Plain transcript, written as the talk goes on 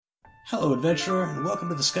Hello, adventurer, and welcome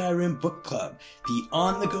to the Skyrim Book Club, the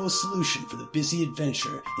on-the-go solution for the busy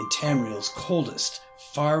adventurer in Tamriel's coldest,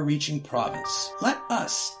 far-reaching province. Let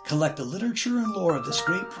us collect the literature and lore of this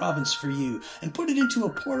great province for you and put it into a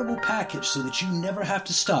portable package so that you never have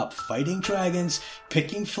to stop fighting dragons,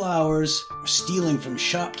 picking flowers, or stealing from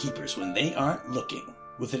shopkeepers when they aren't looking.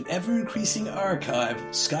 With an ever-increasing archive,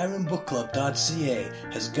 SkyrimBookClub.ca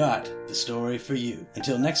has got the story for you.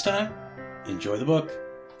 Until next time, enjoy the book.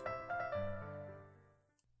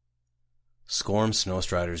 Skorm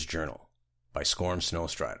Snowstrider's Journal by Skorm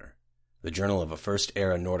Snowstrider, the journal of a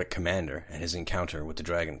First-Era Nordic commander and his encounter with the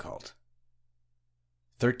Dragon Cult.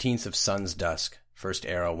 13th of Sun's Dusk,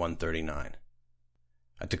 First-Era 139.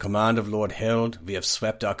 At the command of Lord Harold, we have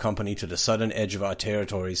swept our company to the southern edge of our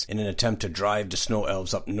territories in an attempt to drive the Snow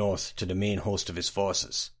Elves up north to the main host of his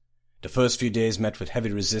forces. The first few days met with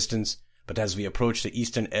heavy resistance, but as we approach the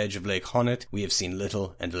eastern edge of Lake Honnet, we have seen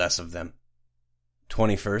little and less of them.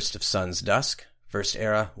 21st of Sun's Dusk,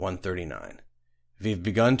 First-Era 139. We have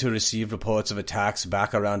begun to receive reports of attacks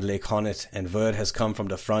back around Lake Honnet, and word has come from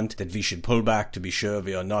the front that we should pull back to be sure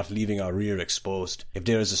we are not leaving our rear exposed. If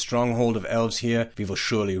there is a stronghold of elves here, we will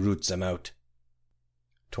surely root them out.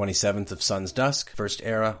 27th of Sun's Dusk,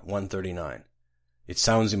 First-Era 139. It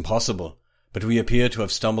sounds impossible, but we appear to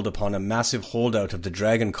have stumbled upon a massive holdout of the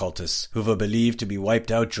dragon cultists, who were believed to be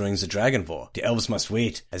wiped out during the Dragon War. The elves must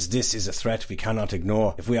wait, as this is a threat we cannot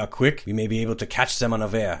ignore. If we are quick, we may be able to catch them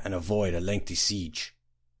unaware and avoid a lengthy siege.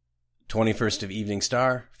 21st of Evening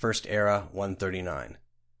Star, First-Era 139.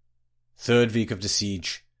 Third week of the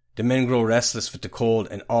siege. The men grow restless with the cold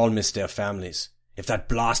and all miss their families. If that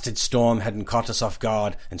blasted storm hadn't caught us off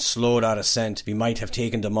guard and slowed our ascent, we might have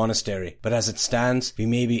taken the monastery, but as it stands, we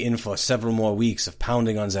may be in for several more weeks of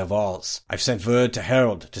pounding on their walls. I've sent word to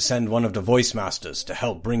Harold to send one of the voice masters to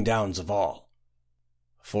help bring down the wall.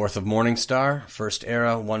 4th of Morning Star,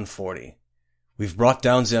 First-Era 140. We've brought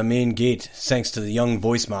down their main gate, thanks to the young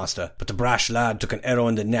voice master, but the brash lad took an arrow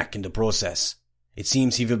in the neck in the process. It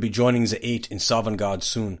seems he will be joining the 8 in Sovngarde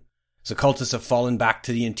soon. The cultists have fallen back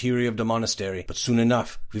to the interior of the monastery, but soon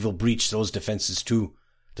enough we will breach those defenses too.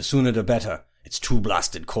 The sooner the better. It's too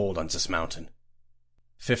blasted cold on this mountain.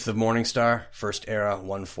 5th of Morning Star, First-Era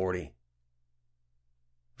 140.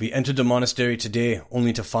 We entered the monastery today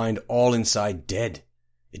only to find all inside dead.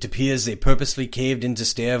 It appears they purposely caved in the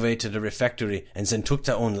stairway to the refectory and then took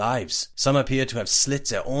their own lives. Some appear to have slit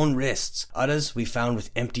their own wrists, others we found with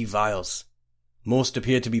empty vials. Most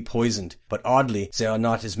appear to be poisoned, but oddly there are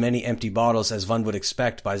not as many empty bottles as one would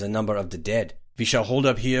expect by the number of the dead. We shall hold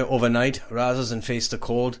up here overnight rather than face the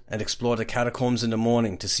cold and explore the catacombs in the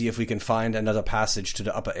morning to see if we can find another passage to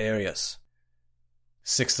the upper areas.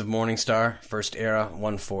 6th of Morning Star, First-Era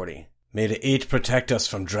 140. May the 8 protect us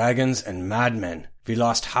from dragons and madmen. We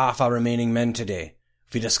lost half our remaining men today.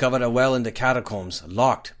 We discovered a well in the catacombs,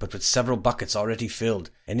 locked but with several buckets already filled,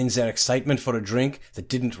 and in their excitement for a drink that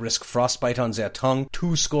didn't risk frostbite on their tongue,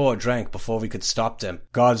 2 drank before we could stop them.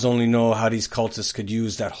 Gods only know how these cultists could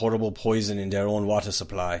use that horrible poison in their own water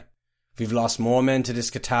supply. We've lost more men to this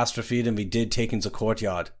catastrophe than we did taking the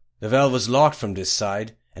courtyard. The well was locked from this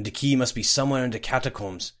side, and the key must be somewhere in the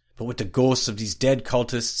catacombs, but with the ghosts of these dead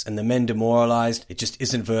cultists and the men demoralized, it just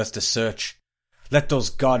isn't worth the search. Let those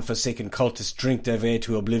god-forsaken cultists drink their way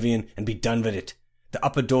to oblivion and be done with it. The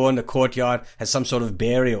upper door in the courtyard has some sort of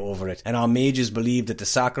barrier over it, and our mages believe that the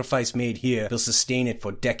sacrifice made here will sustain it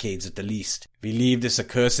for decades at the least. We leave this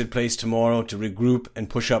accursed place tomorrow to regroup and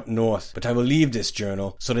push up north, but I will leave this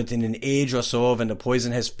journal so that in an age or so when the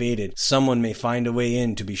poison has faded, someone may find a way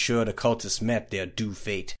in to be sure the cultists met their due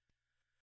fate.